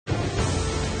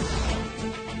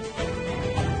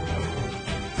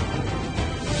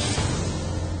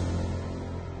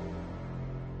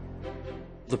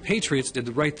The Patriots did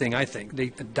the right thing, I think. They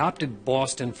adopted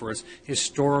Boston for its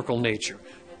historical nature.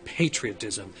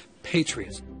 Patriotism,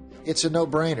 patriots. It's a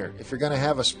no-brainer. If you're going to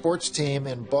have a sports team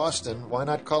in Boston, why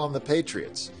not call them the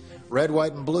Patriots? Red,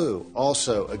 white, and blue,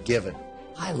 also a given.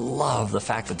 I love the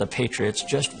fact that the Patriots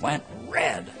just went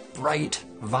red. Bright,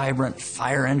 vibrant,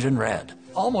 fire engine red.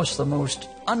 Almost the most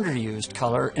underused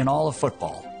color in all of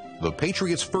football. The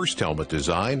Patriots' first helmet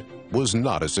design was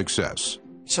not a success.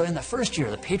 So in the first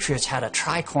year, the Patriots had a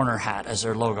tri-corner hat as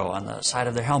their logo on the side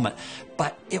of their helmet,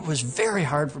 but it was very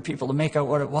hard for people to make out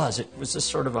what it was. It was this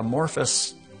sort of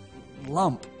amorphous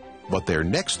lump. But their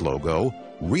next logo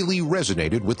really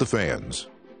resonated with the fans.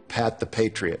 Pat the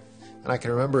Patriot. And I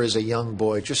can remember as a young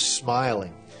boy just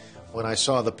smiling when I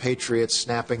saw the Patriots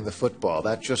snapping the football.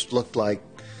 That just looked like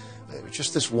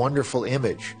just this wonderful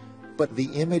image. But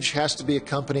the image has to be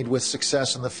accompanied with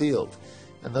success in the field.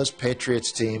 And those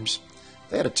Patriots teams,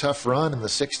 they had a tough run in the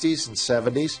 60s and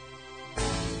 70s.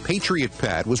 Patriot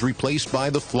Pat was replaced by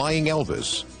the Flying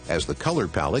Elvis as the color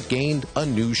palette gained a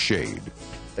new shade.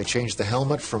 They changed the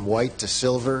helmet from white to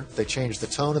silver. They changed the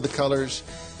tone of the colors.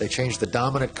 They changed the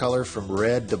dominant color from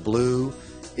red to blue.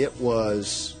 It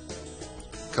was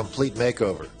complete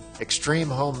makeover. Extreme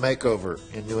home makeover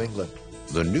in New England.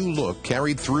 The new look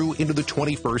carried through into the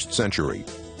 21st century.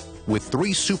 With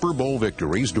 3 Super Bowl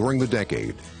victories during the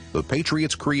decade, the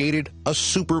Patriots created a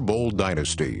Super Bowl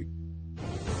dynasty.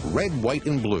 Red, white,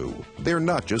 and blue, they're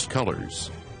not just colors,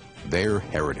 they're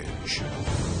heritage.